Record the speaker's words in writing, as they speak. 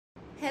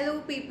Hello,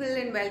 people,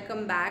 and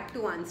welcome back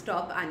to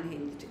Unstop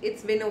Unhinged.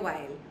 It's been a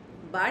while,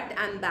 but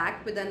I'm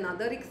back with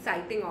another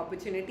exciting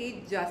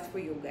opportunity just for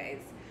you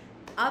guys.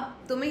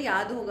 अब तुम्हें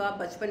याद होगा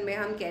बचपन में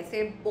हम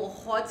कैसे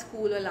बहुत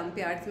स्कूल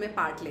ओलंपियाड्स में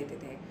पार्ट लेते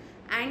थे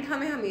एंड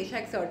हमें हमेशा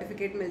एक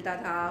सर्टिफिकेट मिलता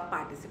था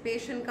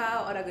पार्टिसिपेशन का,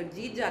 और अगर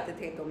जीत जाते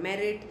थे तो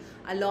merit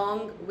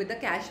along with the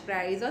cash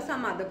prize और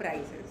some other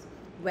prices.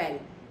 Well,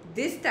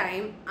 this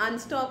time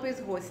Unstop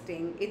is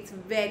hosting its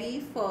very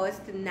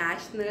first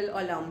national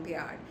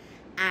Olympiad,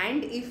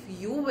 and if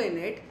you win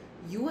it,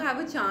 you have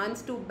a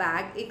chance to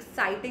bag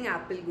exciting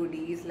Apple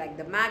goodies like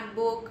the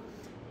MacBook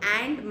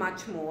and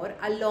much more,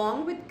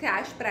 along with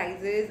cash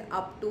prizes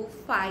up to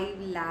 5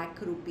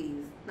 lakh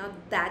rupees. Now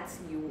that's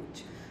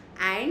huge.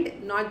 And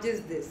not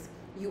just this,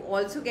 you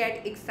also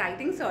get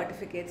exciting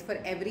certificates for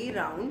every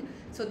round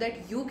so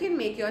that you can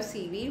make your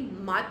CV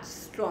much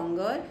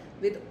stronger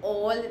with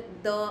all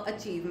the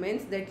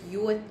achievements that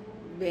you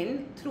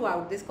win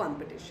throughout this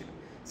competition.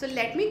 So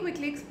let me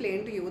quickly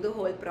explain to you the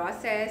whole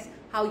process,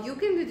 how you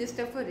can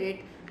register for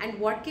it, and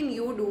what can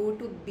you do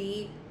to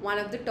be one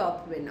of the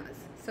top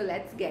winners. So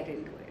let's get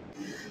into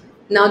it.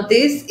 Now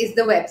this is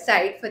the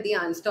website for the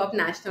Unstop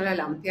National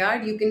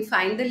Olympiad. You can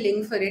find the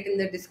link for it in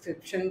the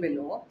description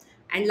below.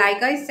 And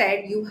like I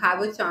said, you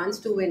have a chance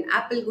to win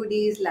Apple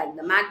goodies like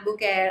the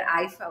MacBook Air,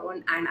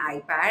 iPhone and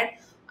iPad,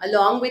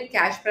 along with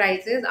cash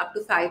prizes up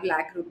to 5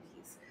 lakh rupees.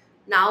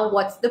 Now,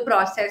 what's the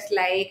process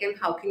like and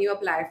how can you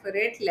apply for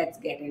it? Let's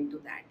get into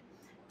that.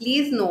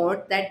 Please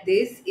note that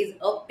this is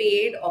a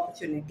paid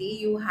opportunity.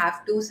 You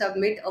have to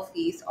submit a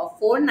fees of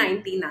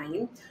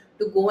 $499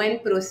 to go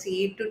and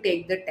proceed to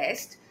take the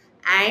test.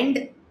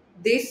 And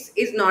this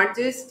is not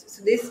just,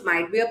 so this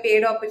might be a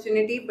paid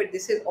opportunity, but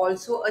this is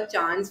also a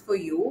chance for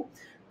you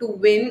to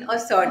win a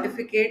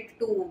certificate,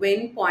 to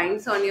win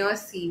points on your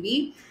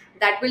CV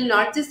that will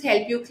not just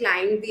help you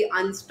climb the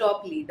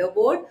Unstop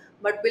leaderboard,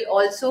 but will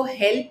also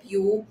help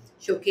you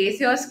showcase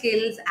your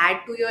skills,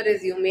 add to your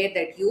resume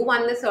that you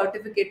won the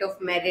certificate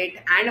of merit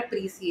and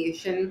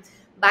appreciation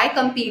by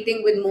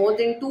competing with more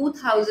than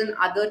 2,000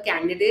 other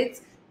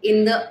candidates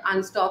in the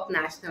Unstop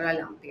National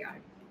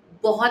Olympiad.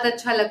 बहुत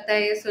अच्छा लगता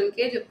है ये सुन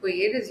के जब कोई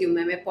ये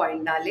resume में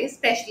पॉइंट डाले,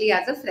 specially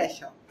as a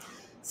fresher.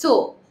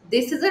 So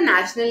this is a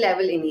national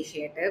level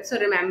initiative. So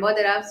remember,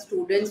 there are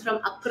students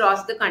from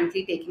across the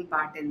country taking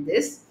part in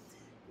this.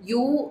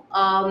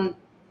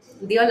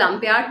 The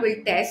Olympiad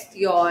will test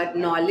your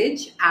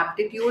knowledge,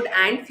 aptitude,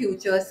 and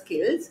future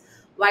skills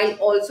while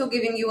also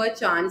giving you a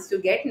chance to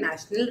get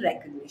national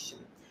recognition.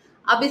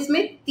 अब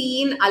इसमें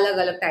 3 अलग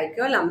अलग type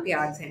के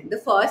Olympiads हैं. The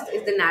first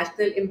is the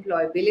national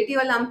employability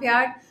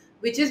olympiad,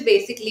 which is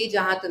basically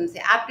जहाँ तुमसे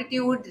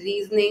aptitude,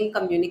 reasoning,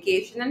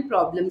 communication and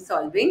problem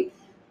solving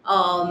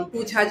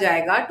पूछा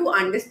जाएगा to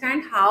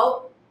understand how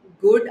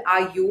good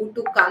are you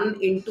to come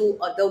into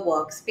other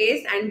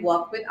workspace and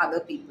work with other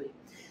people.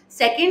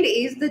 Second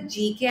is the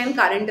GK and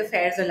Current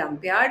Affairs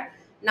Olympiad.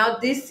 Now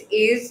this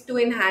is to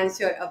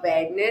enhance your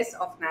awareness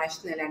of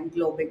national and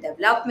global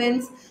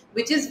developments,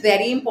 which is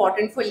very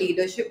important for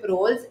leadership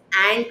roles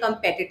and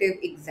competitive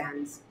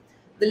exams.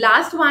 The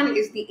last one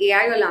is the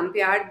AI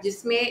Olympiad,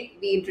 जिसमें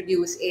we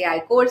introduce AI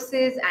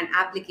courses and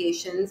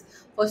applications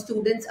for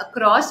students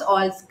across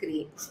all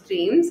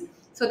streams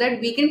so that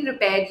we can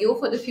prepare you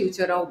for the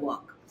future of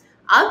work.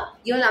 अब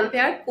ये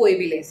Olympiad कोई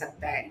भी ले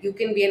सकता है. You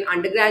can be an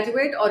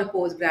undergraduate or a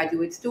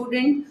postgraduate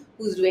student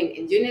who's doing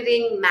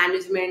engineering,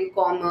 management,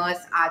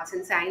 commerce, arts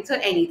and science or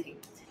anything.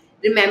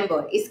 Remember,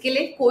 इसके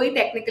लिए कोई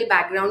technical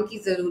background की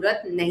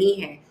ज़रूरत नहीं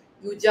है.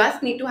 You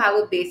just need to have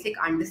a basic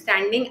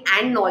understanding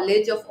and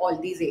knowledge of all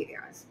these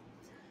areas.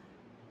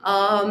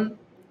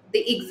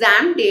 The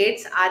exam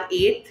dates are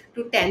 8th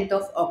to 10th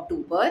of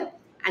October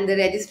and the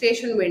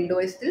registration window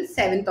is till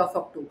 7th of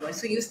October.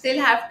 So you still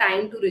have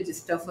time to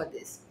register for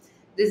this.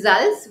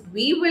 Results,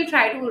 we will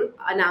try to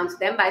announce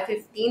them by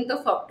 15th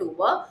of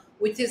October,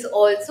 which is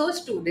also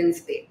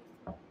Students' Day.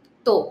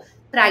 तो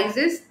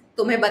prizes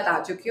तुम्हें बता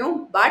चुकी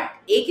हूँ, but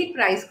एक एक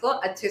prize को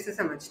अच्छे से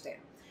समझते हैं.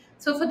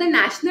 So for the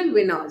national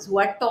winners, who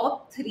are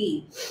top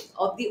 3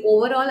 of the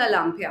overall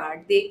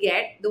Olympiad,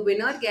 the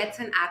winner gets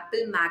an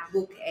Apple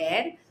MacBook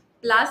Air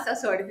plus a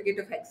certificate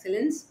of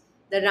excellence.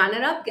 The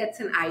runner-up gets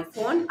an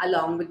iPhone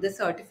along with the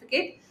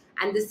certificate,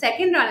 and the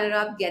second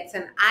runner-up gets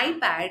an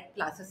iPad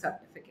plus a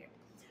certificate.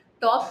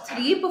 Top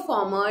 3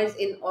 performers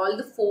in all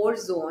the 4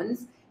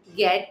 zones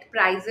get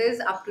prizes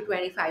up to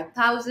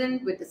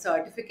 25,000 with the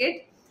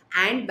certificate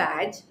and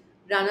badge.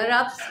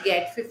 Runner-ups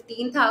get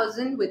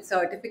 15,000 with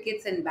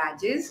certificates and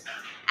badges,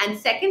 and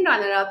second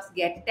runner-ups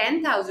get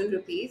 10,000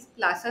 rupees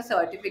plus a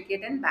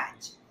certificate and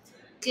badge.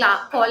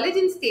 College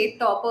and state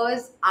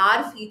toppers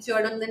are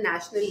featured on the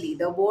national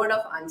leaderboard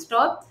of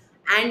Unstop,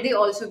 and they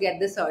also get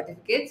the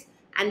certificates,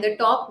 and the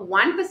top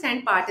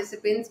 1%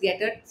 participants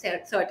get a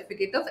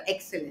certificate of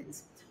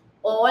excellence.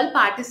 All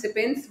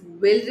participants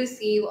will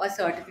receive a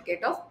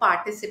certificate of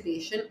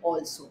participation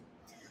also.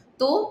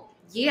 तो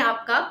ये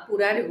आपका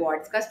पूरा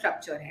rewards का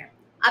structure है.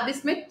 अब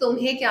इसमें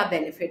तुम्हें क्या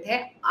बेनिफिट है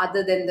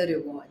other than the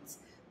rewards?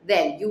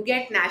 Well, you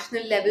get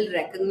national level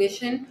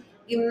recognition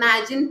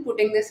Imagine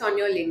putting this on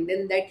your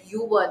LinkedIn that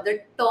you were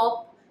the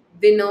top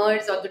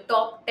winners or the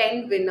top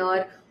 10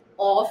 winner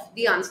of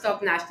the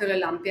Unstop National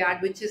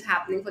Olympiad, which is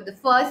happening for the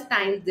first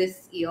time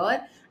this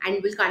year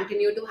and will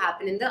continue to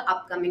happen in the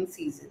upcoming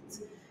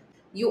seasons.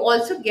 You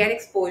also get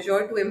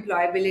exposure to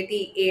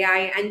employability,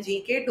 AI, and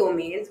GK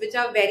domains, which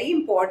are very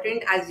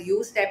important as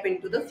you step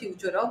into the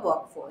future of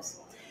workforce.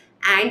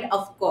 And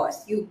of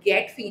course, you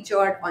get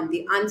featured on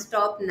the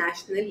Unstop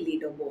National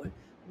Leaderboard,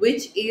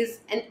 which is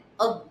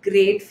a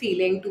great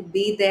feeling to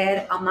be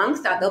there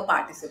amongst other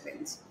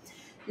participants.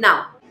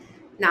 Now,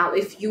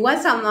 if you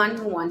are someone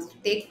who wants to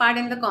take part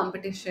in the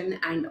competition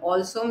and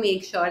also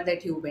make sure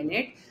that you win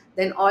it,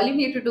 then all you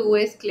need to do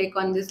is click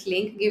on this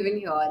link given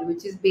here,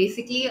 which is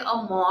basically a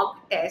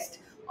mock test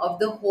of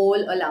the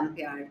whole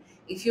Olympiad.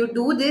 If you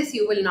do this,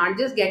 you will not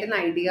just get an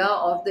idea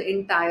of the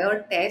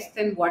entire test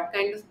and what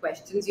kind of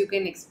questions you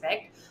can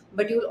expect,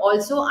 but you'll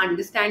also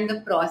understand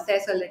the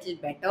process a little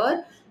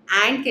better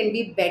and can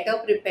be better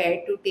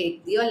prepared to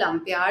take the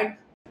Olympiad.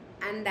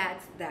 And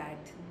that's that.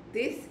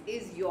 This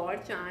is your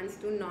chance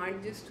to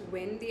not just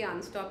win the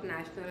Unstop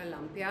National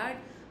Olympiad,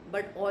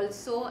 but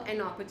also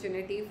an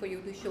opportunity for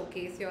you to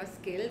showcase your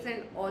skills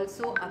and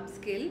also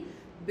upskill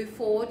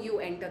before you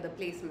enter the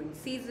placement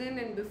season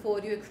and before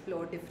you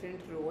explore different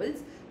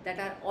roles that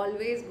are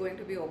always going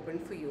to be open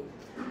for you.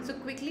 So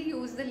quickly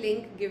use the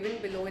link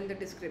given below in the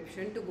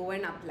description to go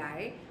and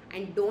apply,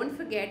 and don't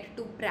forget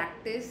to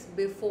practice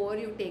before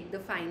you take the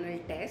final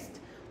test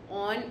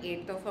on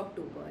 8th of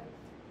October.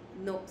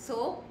 No,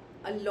 so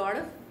a lot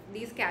of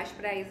these cash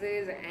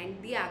prizes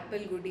and the Apple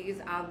goodies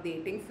are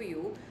waiting for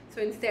you.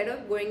 So instead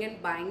of going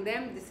and buying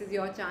them, this is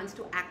your chance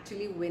to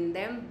actually win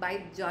them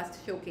by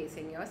just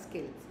showcasing your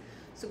skills.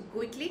 So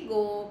quickly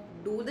go,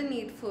 do the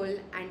needful,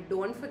 and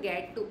don't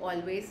forget to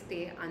always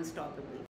stay unstoppable.